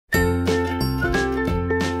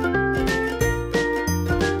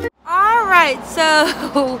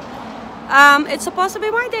So it's supposed to be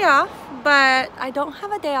my day off, but I don't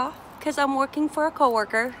have a day off because I'm working for a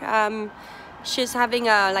coworker. She's having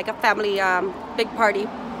like a family big party.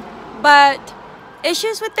 But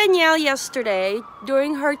issues with Danielle yesterday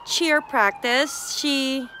during her cheer practice.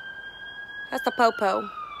 She has the popo.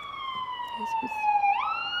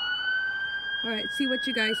 All right, see what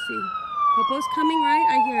you guys see. Popo's coming, right?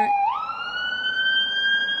 I hear it.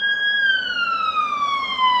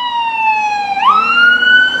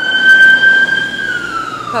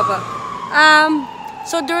 Popo.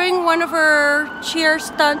 So during one of her cheer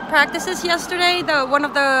stunt practices yesterday, one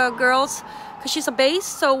of the girls, because she's a bass,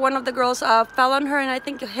 so one of the girls fell on her and I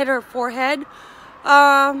think hit her forehead.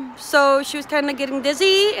 So she was kind of getting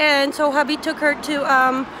dizzy, and so hubby took her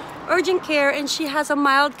to urgent care, and she has a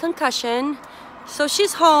mild concussion. So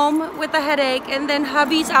she's home with a headache, and then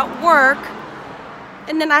hubby's at work,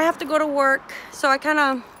 and then I have to go to work, so I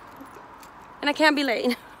can't be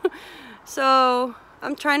late. So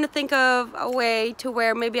I'm trying to think of a way to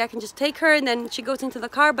where maybe I can just take her and then she goes into the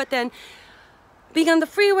car, but then being on the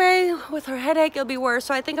freeway with her headache, it'll be worse.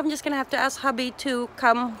 So I think I'm just gonna have to ask hubby to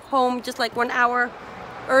come home just like 1 hour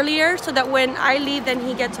earlier so that when I leave, then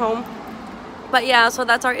he gets home. But yeah, so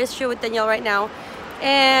that's our issue with Danielle right now.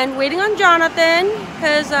 And waiting on Jonathan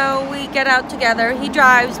because we get out together. He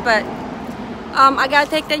drives, but I gotta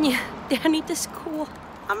take Danny to school.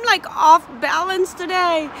 I'm like off balance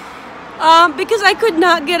today. Because I could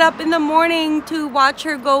not get up in the morning to watch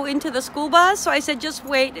her go into the school bus. So I said, just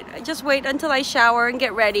wait until I shower and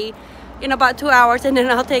get ready in about 2 hours, and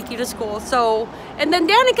then I'll take you to school. So, and then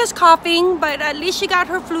Danica's coughing, but at least she got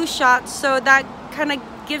her flu shot. So that kind of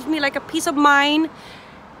gives me like a peace of mind,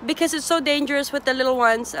 because it's so dangerous with the little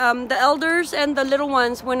ones. The elders and the little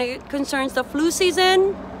ones when it concerns the flu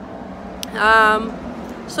season.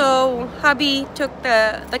 So hubby took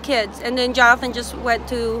the kids, and then Jonathan just went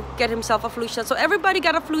to get himself a flu shot. So everybody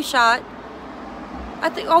got a flu shot. I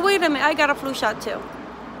think, oh wait a minute, I got a flu shot too.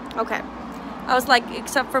 Okay. I was like,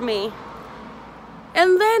 except for me.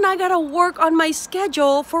 And then I gotta work on my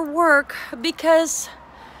schedule for work because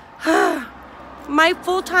my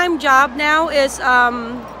full-time job now is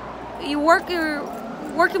you're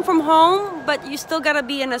working from home, but you still gotta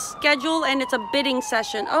be in a schedule, and it's a bidding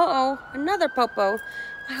session. Uh-oh, another popo.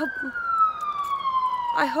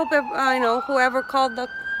 I hope I know whoever called the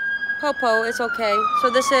popo is okay. So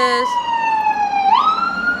this is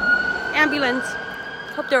ambulance.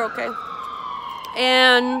 Hope they're okay.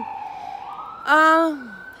 And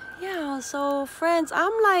yeah, so friends,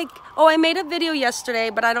 I'm like, oh, I made a video yesterday,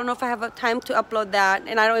 but I don't know if I have time to upload that,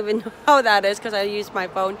 and I don't even know how that is because I used my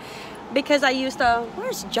phone. Because I used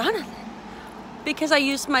where's Jonathan? Because I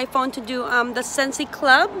used my phone to do the Scentsy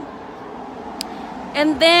club.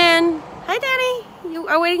 And then, hi Danny. You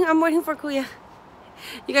are waiting. I'm waiting for Kuya.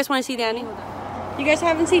 You guys want to see Danny? You guys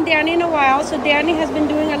haven't seen Danny in a while, so Danny has been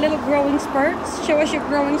doing a little growing spurt. Show us your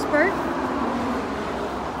growing spurt.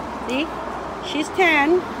 See? She's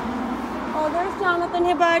 10. Oh, there's Jonathan.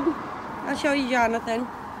 Hey, bud. I'll show you Jonathan.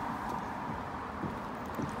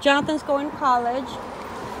 Jonathan's going to college.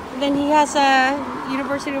 Then he has a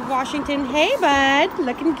University of Washington. Hey, bud.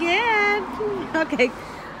 Looking good. Okay.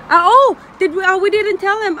 Oh, we didn't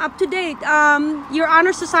tell him up to date. Your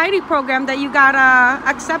Honor Society program that you got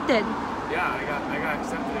accepted. Yeah, I got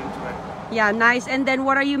accepted into it. Yeah, nice. And then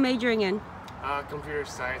what are you majoring in? Computer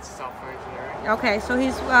science, software engineering. Okay, so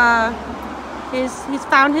he's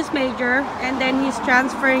found his major, and then he's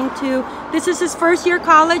transferring to. This is his first year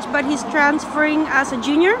college, but he's transferring as a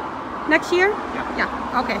junior next year. Yeah.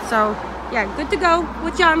 Yeah. Okay, so yeah, good to go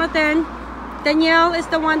with Jonathan. Danielle is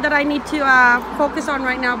the one that I need to focus on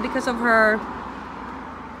right now because of her,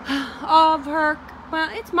 well,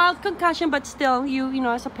 it's mild concussion, but still, you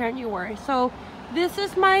know, as a parent, you worry. So this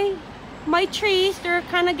is my trees. They're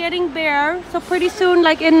kind of getting bare. So pretty soon,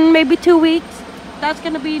 like in maybe 2 weeks, that's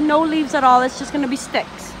going to be no leaves at all. It's just going to be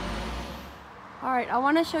sticks. All right, I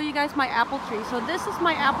want to show you guys my apple tree. So this is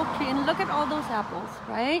my apple tree, and look at all those apples,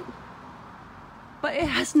 right? But it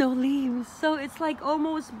has no leaves. So it's like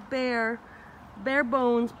almost bare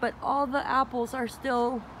bones, but all the apples are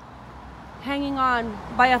still hanging on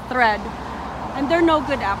by a thread, and they're no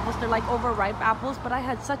good apples. They're like overripe apples, but I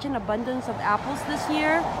had such an abundance of apples this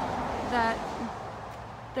year that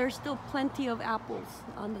there's still plenty of apples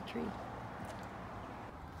on the tree.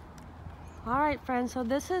 All right, friends, so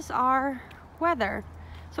this is our weather.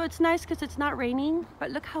 So it's nice because it's not raining, but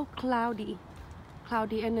look how cloudy.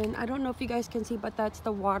 And then I don't know if you guys can see, but that's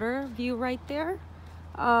the water view right there.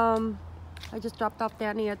 I just dropped off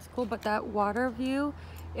Danny at school, but that water view,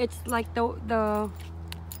 it's like the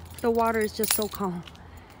water is just so calm.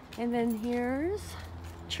 And then here's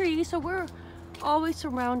trees. So we're always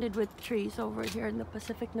surrounded with trees over here in the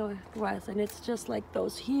Pacific Northwest, and it's just like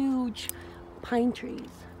those huge pine trees.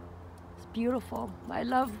 It's beautiful. I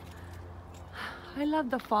love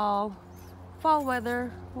the fall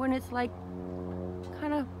weather when it's like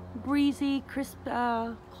kind of breezy, crisp,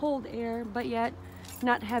 cold air, but yet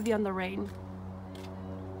not heavy on the rain.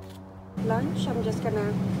 Lunch, I'm just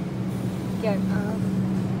gonna get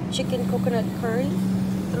chicken coconut curry,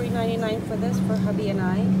 $3.99 for this for hubby and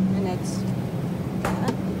I, and it's,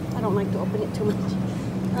 I don't like to open it too much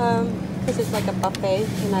because it's like a buffet,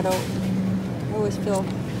 and I always feel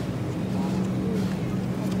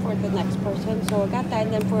for the next person. So I got that,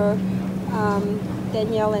 and then for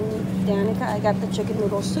Danielle and Danica, I got the chicken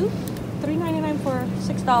noodle soup, $3.99 for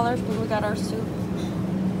 $6 when we got our soup.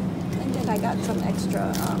 And then I got some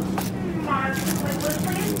extra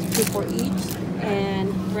 2 for each,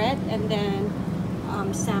 and bread, and then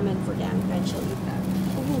salmon for Danica, and she'll eat that.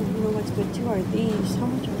 Oh, you know what's good too are these. How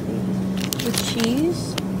much are these? With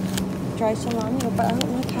cheese, dry salami, but I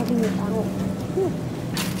don't like having it out. Ooh.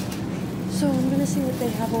 So I'm gonna see what they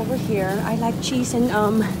have over here. I like cheese, and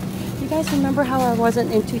you guys remember how I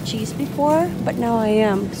wasn't into cheese before, but now I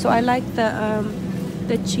am. So I like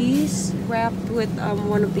the cheese wrapped with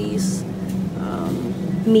one of these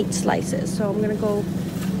meat slices. So I'm gonna go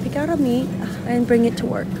pick out a meat and bring it to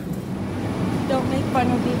work. Don't make fun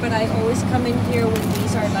of me, but I always come in here when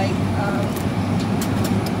these are like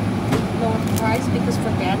lower price, because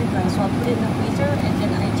for Danica, so I'll put it in the freezer, and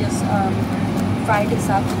then I just fry this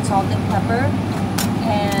up with salt and pepper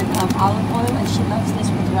and olive oil, and she loves this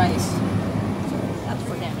with rice. So that's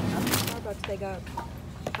for Danica. Starbucks, they got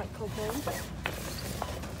hot cocoa,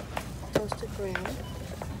 toasted graham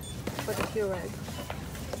for the Keurig,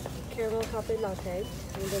 caramel coffee latte,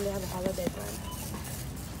 and then they have a holiday blend.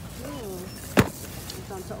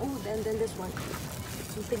 So, oh, and then this one.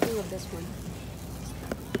 I'm thinking of this one.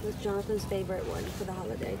 This is Jonathan's favorite one for the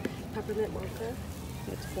holiday. Peppermint mocha.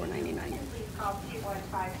 It's $4.99.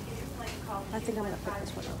 I think I'm gonna pick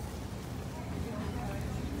this one up.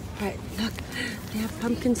 Alright, look. They have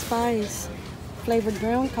pumpkin spice flavored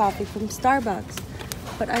ground coffee from Starbucks.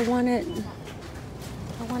 But I want it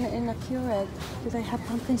in a Keurig. Do they have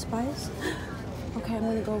pumpkin spice? Okay, I'm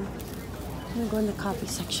gonna go in the coffee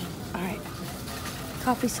section. Alright.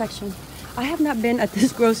 Coffee section. I have not been at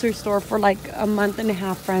this grocery store for like a month and a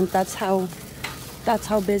half, friends. That's how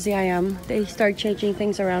busy I am. They start changing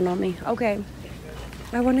things around on me. Okay.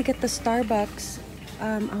 I want to get the Starbucks.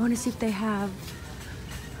 I want to see if they have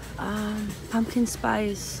pumpkin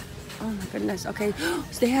spice. Oh my goodness. Okay.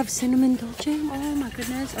 So they have cinnamon dolce. Oh my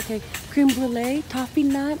goodness. Okay. Creme brulee, toffee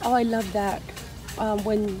nut. Oh, I love that.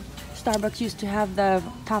 When Starbucks used to have the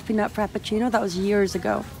toffee nut frappuccino, that was years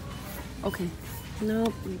ago. Okay.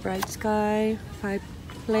 Nope. Bright sky,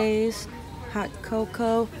 fireplace, hot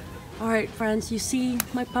cocoa. All right, friends. You see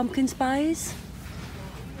my pumpkin spice?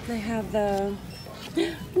 They have the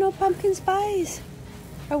no pumpkin spice.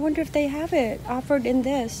 I wonder if they have it offered in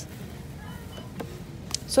this.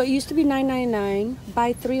 So it used to be $9.99.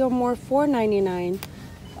 Buy 3 or more, $4.99.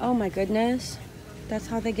 Oh my goodness. That's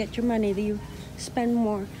how they get your money. You spend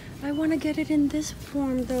more. I want to get it in this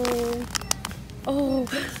form though. Oh,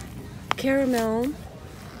 caramel.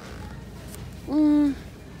 You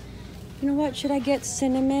know what? Should I get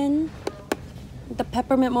cinnamon? The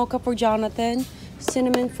peppermint mocha for Jonathan.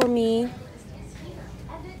 Cinnamon for me.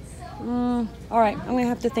 All right, I'm gonna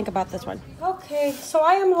have to think about this one. Okay, so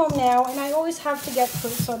I am home now, and I always have to get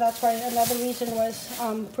fruit, so that's why another reason was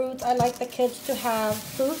fruit. I like the kids to have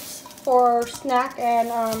fruits for snack and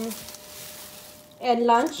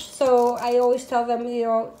lunch. So I always tell them, you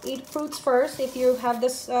know, eat fruits first if you have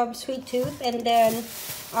this sweet tooth, and then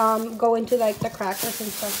go into like the crackers and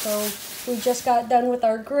stuff. So we just got done with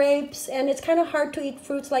our grapes, and it's kind of hard to eat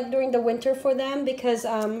fruits like during the winter for them, because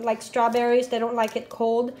like strawberries, they don't like it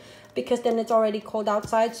cold, because then it's already cold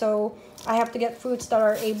outside. So I have to get fruits that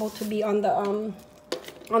are able to be on the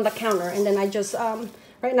counter, and then I just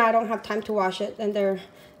right now I don't have time to wash it, and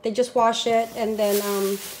they just wash it, and then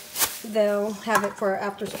they'll have it for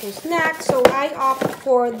after school snack. So I opt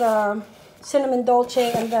for the cinnamon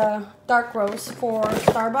dolce and the dark roast for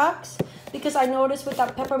Starbucks, because I noticed with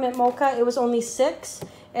that peppermint mocha it was only $6,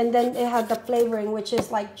 and then it had the flavoring, which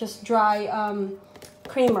is like just dry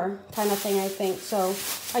creamer kind of thing, I think. So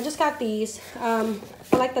I just got these. I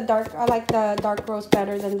like the dark roast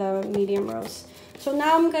better than the medium roast. So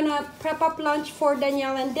now I'm gonna prep up lunch for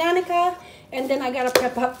Danielle and Danica, and then I gotta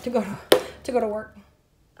prep up to go to work.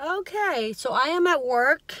 Okay, so I am at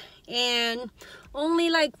work, and only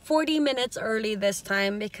like 40 minutes early this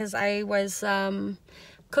time, because I was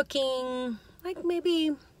cooking like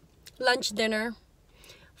maybe lunch dinner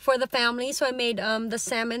for the family. So I made the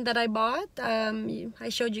salmon that I bought. I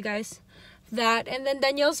showed you guys that. And then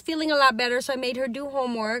Danielle's feeling a lot better, so I made her do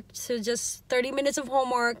homework. So just 30 minutes of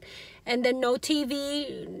homework, and then no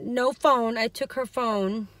TV, no phone. I took her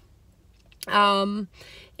phone. And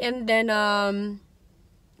then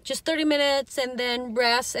just 30 minutes, and then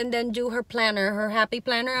rest, and then do her planner, her happy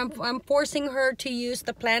planner. I'm forcing her to use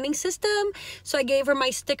the planning system, so I gave her my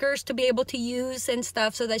stickers to be able to use and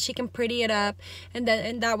stuff, so that she can pretty it up, and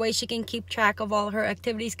that way she can keep track of all her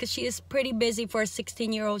activities, because she is pretty busy for a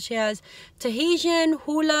 16-year-old. She has Tahitian,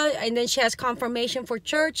 hula, and then she has confirmation for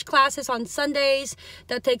church classes on Sundays.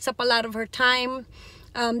 That takes up a lot of her time.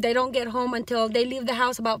 They don't get home until they leave the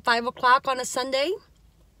house about 5 o'clock on a Sunday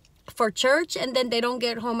for church, and then they don't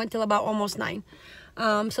get home until about almost 9.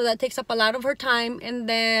 So that takes up a lot of her time. And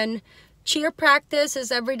then cheer practice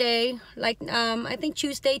is every day, like I think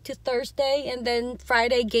Tuesday to Thursday, and then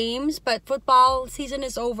Friday games. But football season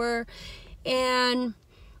is over, and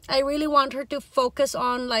I really want her to focus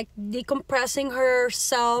on like decompressing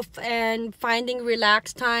herself and finding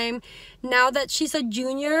relaxed time. Now that she's a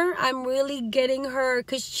junior, I'm really getting her,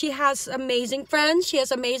 because she has amazing friends. She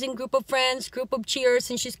has amazing group of friends, group of cheers,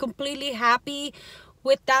 and she's completely happy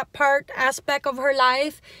with that aspect of her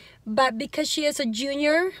life. But because she is a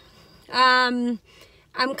junior, I'm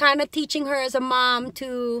kind of teaching her as a mom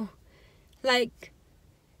to, like,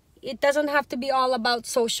 it doesn't have to be all about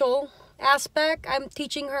social aspect. I'm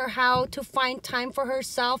teaching her how to find time for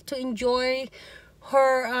herself, to enjoy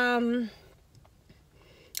her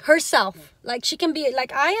herself. Like, she can be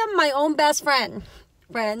like, I am my own best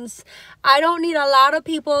friends. I don't need a lot of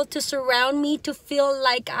people to surround me to feel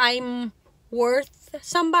like I'm worth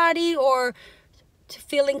somebody or to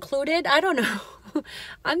feel included. I don't know.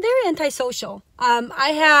 I'm very antisocial.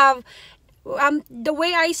 The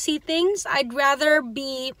way I see things, I'd rather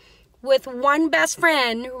be with one best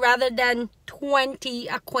friend rather than 20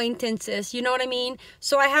 acquaintances. You know what I mean?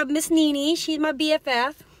 So I have Miss Nini. She's my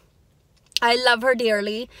BFF. I love her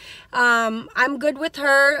dearly. I'm good with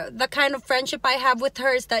her. The kind of friendship I have with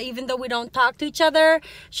her is that even though we don't talk to each other,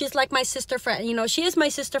 she's like my sister friend. You know, she is my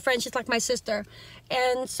sister friend. She's like my sister.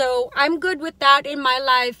 And so I'm good with that in my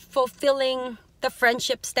life, fulfilling the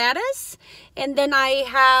friendship status. And then I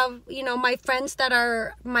have, you know, my friends that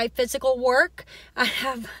are my physical work.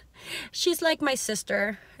 She's like my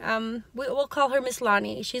sister. We'll call her Miss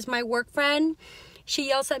Lonnie. She's my work friend. She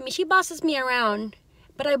yells at me. She bosses me around,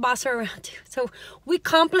 but I boss her around too. So we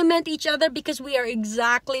complement each other because we are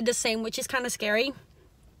exactly the same, which is kind of scary.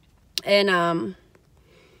 And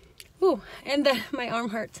and then my arm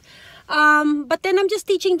hurts. But then I'm just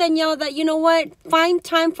teaching Danielle that, you know what, find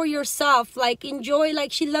time for yourself, like enjoy,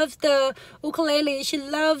 like she loves the ukulele, she's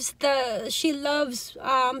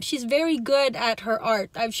very good at her art.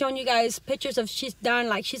 I've shown you guys pictures of she's done,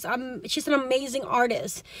 like she's an amazing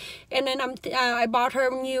artist. And then I bought her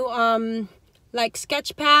new like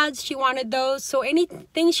sketch pads. She wanted those. So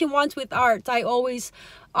anything she wants with art, I always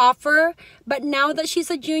offer. But now that she's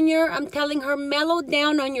a junior, I'm telling her, mellow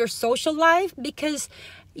down on your social life, because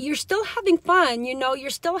you're still having fun, you know, you're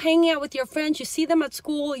still hanging out with your friends, you see them at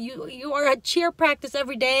school, you are at cheer practice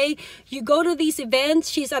every day, you go to these events,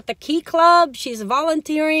 she's at the Key Club, she's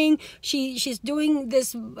volunteering, she's doing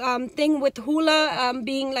this thing with hula,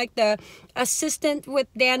 being like the assistant with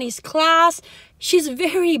Danny's class. She's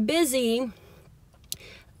very busy,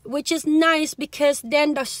 which is nice, because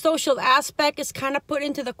then the social aspect is kind of put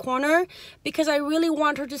into the corner, because I really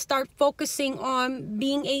want her to start focusing on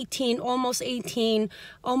being 18, almost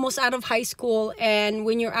out of high school. And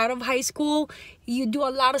when you're out of high school, you do a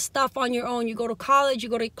lot of stuff on your own. You go to college, you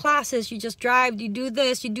go to classes, you just drive, you do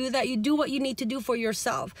this, you do that, you do what you need to do for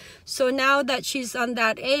yourself. So now that she's on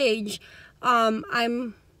that age,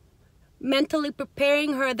 I'm mentally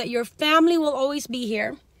preparing her that your family will always be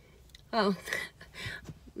here. Oh,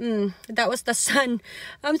 that was the sun.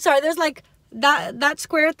 I'm sorry, there's like that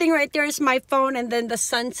square thing right there is my phone, and then the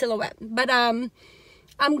sun silhouette. But I'm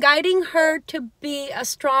guiding her to be a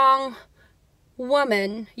strong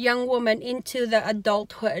woman, young woman, into the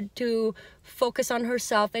adulthood, to focus on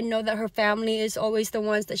herself and know that her family is always the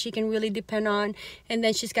ones that she can really depend on. And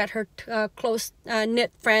then she's got her close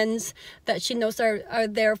knit friends that she knows are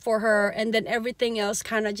there for her. And then everything else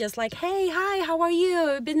kind of just like, hey, hi, how are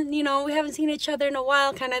you? We haven't seen each other in a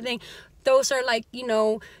while, kind of thing. Those are like, you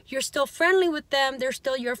know, you're still friendly with them, they're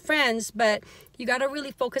still your friends, but you got to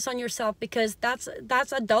really focus on yourself, because that's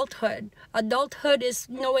adulthood. Adulthood is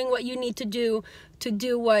knowing what you need to do to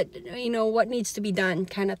do what, you know, what needs to be done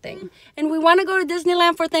kind of thing. And we want to go to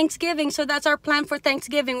Disneyland for Thanksgiving, so that's our plan for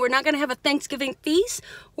Thanksgiving. We're not going to have a Thanksgiving feast.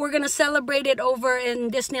 We're going to celebrate it over in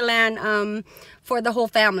Disneyland for the whole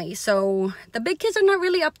family. So the big kids are not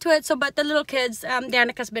really up to it, so but the little kids,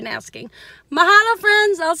 Danica's been asking. Mahalo,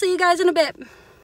 friends. I'll see you guys in a bit.